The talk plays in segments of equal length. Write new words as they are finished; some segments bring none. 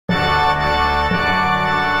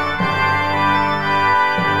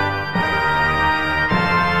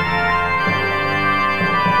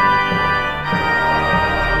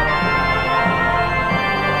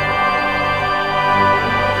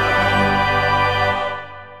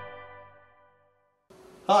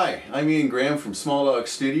Hi, I'm Ian Graham from Small Dog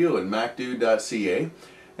Studio and MacDude.ca,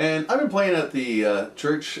 and I've been playing at the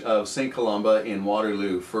Church of St. Columba in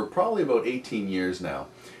Waterloo for probably about 18 years now.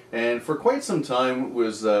 And for quite some time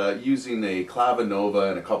was using a clavinova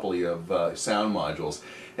and a couple of sound modules.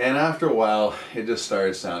 And after a while it just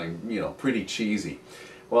started sounding, pretty cheesy.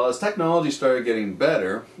 Well, as technology started getting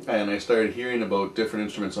better and I started hearing about different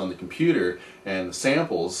instruments on the computer and the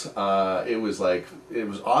samples, it was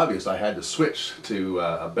obvious I had to switch to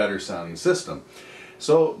a better sounding system.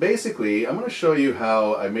 So basically, I'm going to show you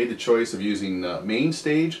how I made the choice of using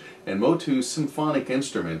MainStage and MOTU Symphonic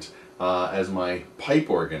instrument as my pipe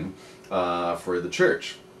organ for the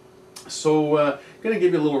church. So I'm going to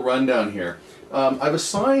give you a little rundown here. I've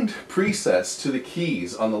assigned presets to the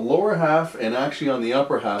keys on the lower half and actually on the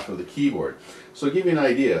upper half of the keyboard. So to give you an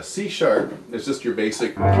idea, C sharp is just your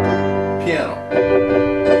basic piano.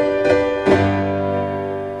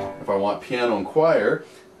 If I want piano and choir,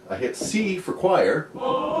 I hit C for choir,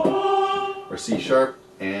 or C sharp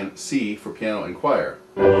and C for piano and choir.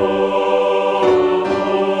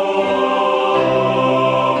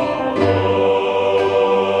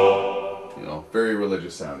 Very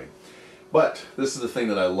religious sounding. But this is the thing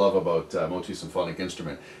that I love about MOTU Symphonic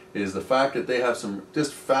instrument, is the fact that they have some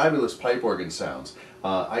just fabulous pipe organ sounds.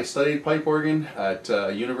 I studied pipe organ at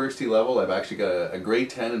university level. I've actually got a grade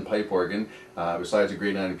 10 in pipe organ, besides a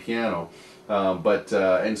grade 9 in piano.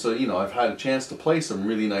 And so, I've had a chance to play some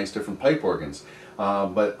really nice different pipe organs.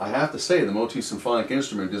 But I have to say, the MOTU Symphonic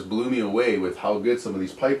instrument just blew me away with how good some of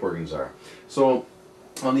these pipe organs are. So,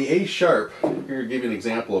 on the A sharp, here to give you an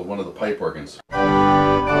example of one of the pipe organs. And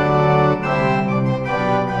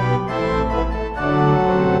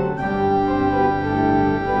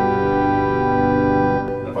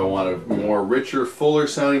if I want a more richer, fuller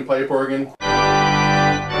sounding pipe organ,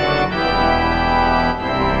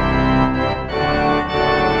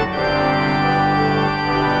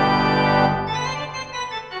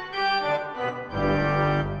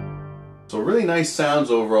 so really nice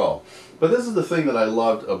sounds overall. But this is the thing that I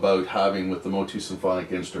loved about having with the MOTU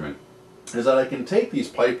Symphonic instrument, is that I can take these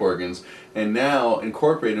pipe organs and now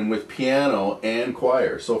incorporate them with piano and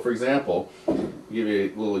choir. So for example, I'll give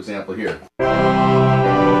you a little example here.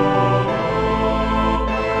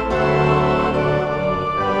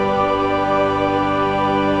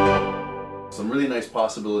 Some really nice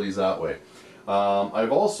possibilities that way.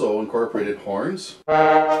 I've also incorporated horns.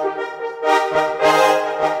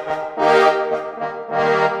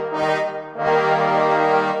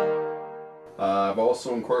 I've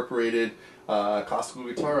also incorporated classical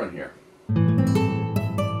guitar on here.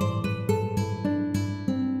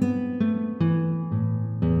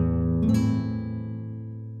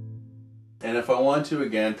 And if I want to,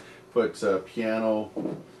 again, put piano,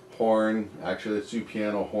 horn, actually let's do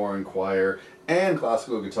piano, horn, choir, and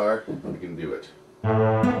classical guitar, I can do it.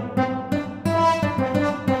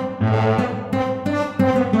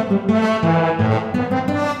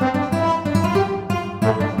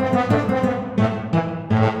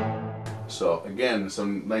 So again,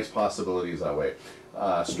 some nice possibilities that way.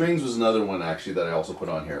 Strings was another one actually that I also put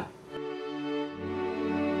on here.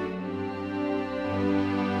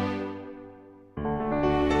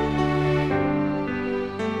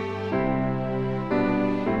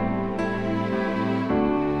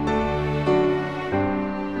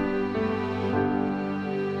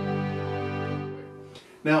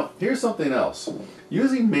 Now, here's something else.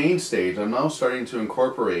 Using MainStage, I'm now starting to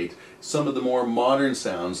incorporate some of the more modern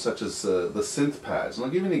sounds, such as the synth pads. And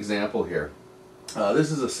I'll give you an example here.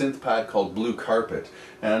 This is a synth pad called Blue Carpet,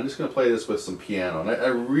 and I'm just going to play this with some piano. And I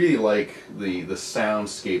really like the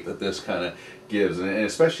soundscape that this kind of gives, and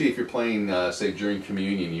especially if you're playing, say, during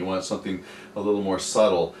communion, you want something a little more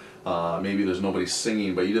subtle. Maybe there's nobody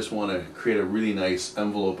singing, but you just want to create a really nice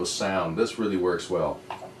envelope of sound. This really works well.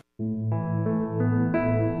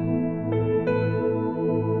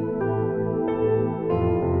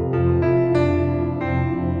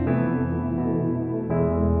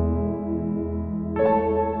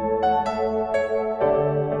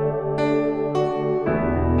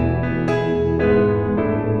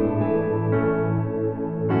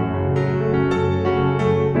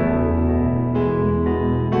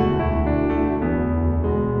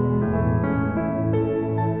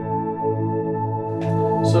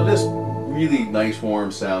 So just really nice warm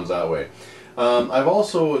sounds that way. I've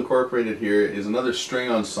also incorporated here is another string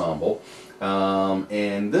ensemble,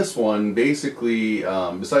 and this one basically,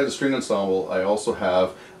 besides the string ensemble, I also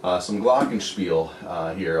have some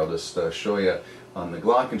glockenspiel here. I'll just show you on the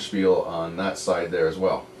glockenspiel on that side there as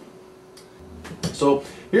well. So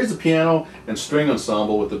here's the piano and string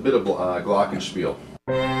ensemble with a bit of glockenspiel.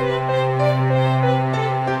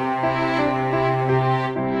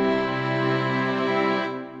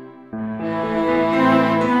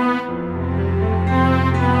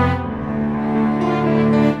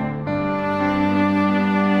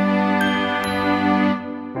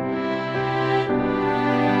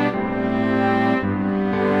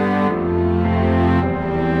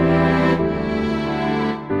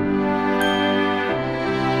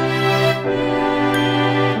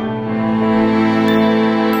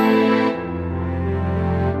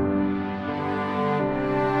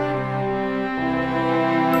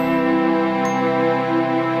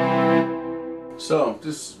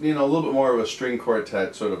 little bit more of a string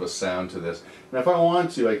quartet sort of a sound to this. And if I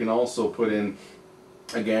want to, I can also put in,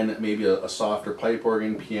 again, maybe a softer pipe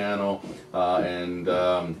organ, piano, and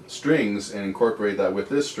strings, and incorporate that with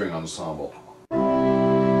this string ensemble.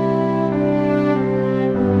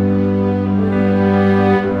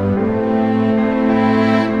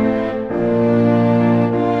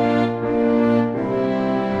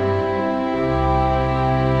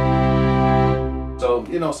 So,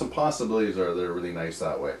 you know, some possibilities are there really nice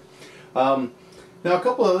that way. Now, a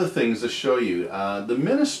couple other things to show you. The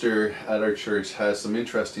minister at our church has some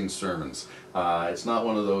interesting sermons. It's not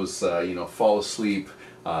one of those, you know, fall asleep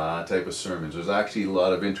type of sermons. There's actually a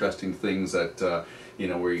lot of interesting things that, you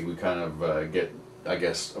know, we kind of get, I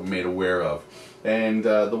guess, made aware of. And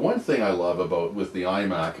the one thing I love about with the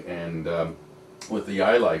iMac and with the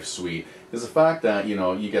iLife suite is the fact that, you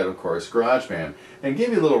know, you get, of course, GarageBand. And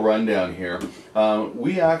give you a little rundown here.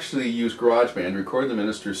 We actually use GarageBand to record the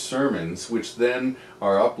minister's sermons, which then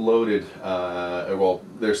are uploaded, well,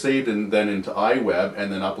 they're saved then into iWeb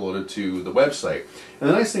and then uploaded to the website. And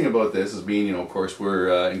the nice thing about this is being, you know, of course,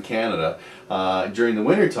 we're in Canada. During the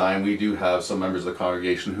winter time, we do have some members of the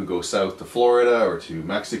congregation who go south to Florida or to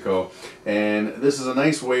Mexico. And this is a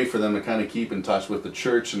nice way for them to kind of keep in touch with the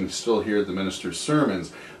church and still hear the minister's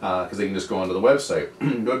sermons, because they can just go onto the website.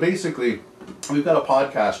 But basically, we've got a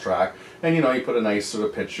podcast track, and you know, you put a nice sort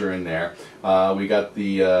of picture in there. We got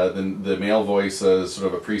the male voice as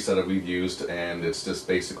sort of a preset that we've used, and it's just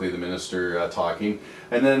basically the minister talking.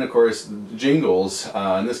 And then, of course, jingles.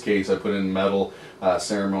 In this case, I put in Metal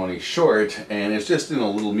Ceremony Short, and it's just in a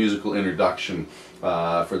little musical introduction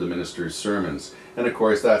for the minister's sermons. And of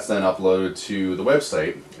course, that's then uploaded to the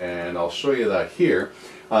website, and I'll show you that here.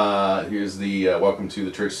 Here's the Welcome to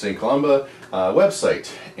the Church of St. Columba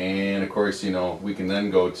website, and of course, you know, we can then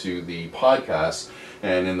go to the podcast,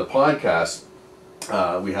 and in the podcast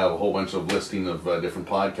we have a whole bunch of listing of different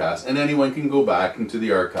podcasts, and anyone can go back into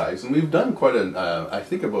the archives, and we've done quite a, I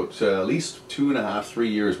think about at least 2.5, 3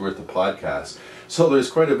 years worth of podcasts, so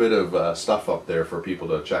there's quite a bit of stuff up there for people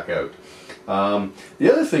to check out.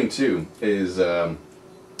 The other thing too is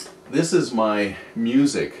this is my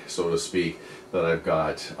music, so to speak, that I've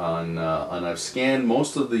got on, and I've scanned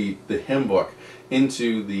most of the hymn book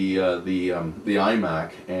into the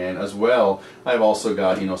iMac, and as well, I've also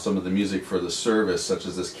got, you know, some of the music for the service, such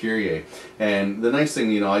as this Kyrie. And the nice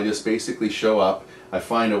thing, you know, I just basically show up, I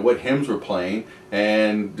find out what hymns we're playing,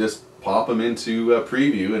 and just pop them into a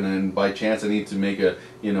preview, and then by chance I need to make a,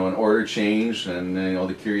 you know, an order change, and you know,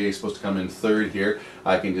 the Kyrie is supposed to come in third here,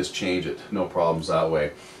 I can just change it, no problems that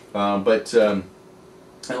way.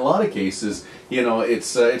 In a lot of cases, you know,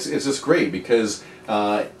 it's just great because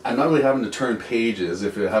I'm not really having to turn pages.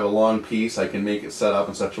 If I have a long piece, I can make it set up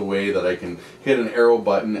in such a way that I can hit an arrow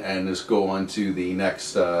button and just go on to the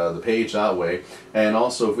next the page that way. And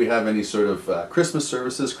also, if we have any sort of Christmas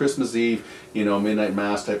services, Christmas Eve, you know, midnight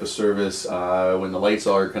mass type of service, when the lights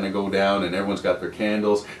all are going to go down and everyone's got their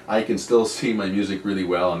candles, I can still see my music really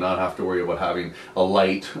well and not have to worry about having a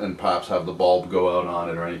light and perhaps have the bulb go out on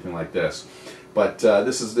it or anything like this. But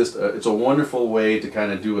this is just it's a wonderful way to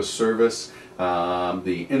kind of do a service.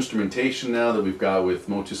 The instrumentation now that we've got with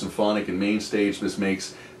MOTU Symphonic and MainStage, this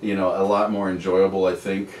makes, you know, a lot more enjoyable, I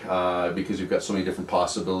think, because you've got so many different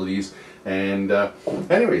possibilities. And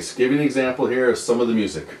anyways, give you an example here of some of the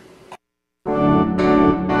music.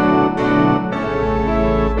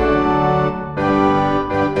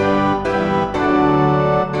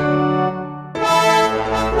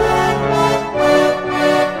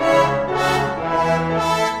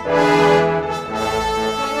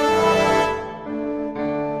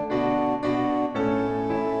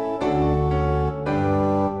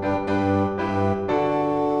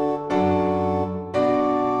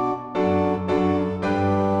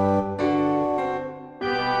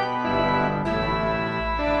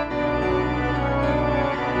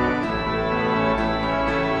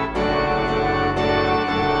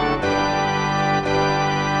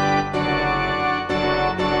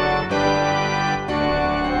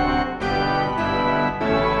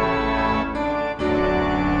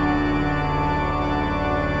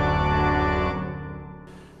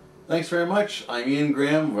 Thanks very much. I'm Ian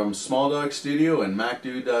Graham from Small Dog Studio and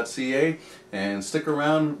MacDude.ca, and stick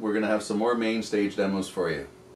around, we're going to have some more MainStage demos for you.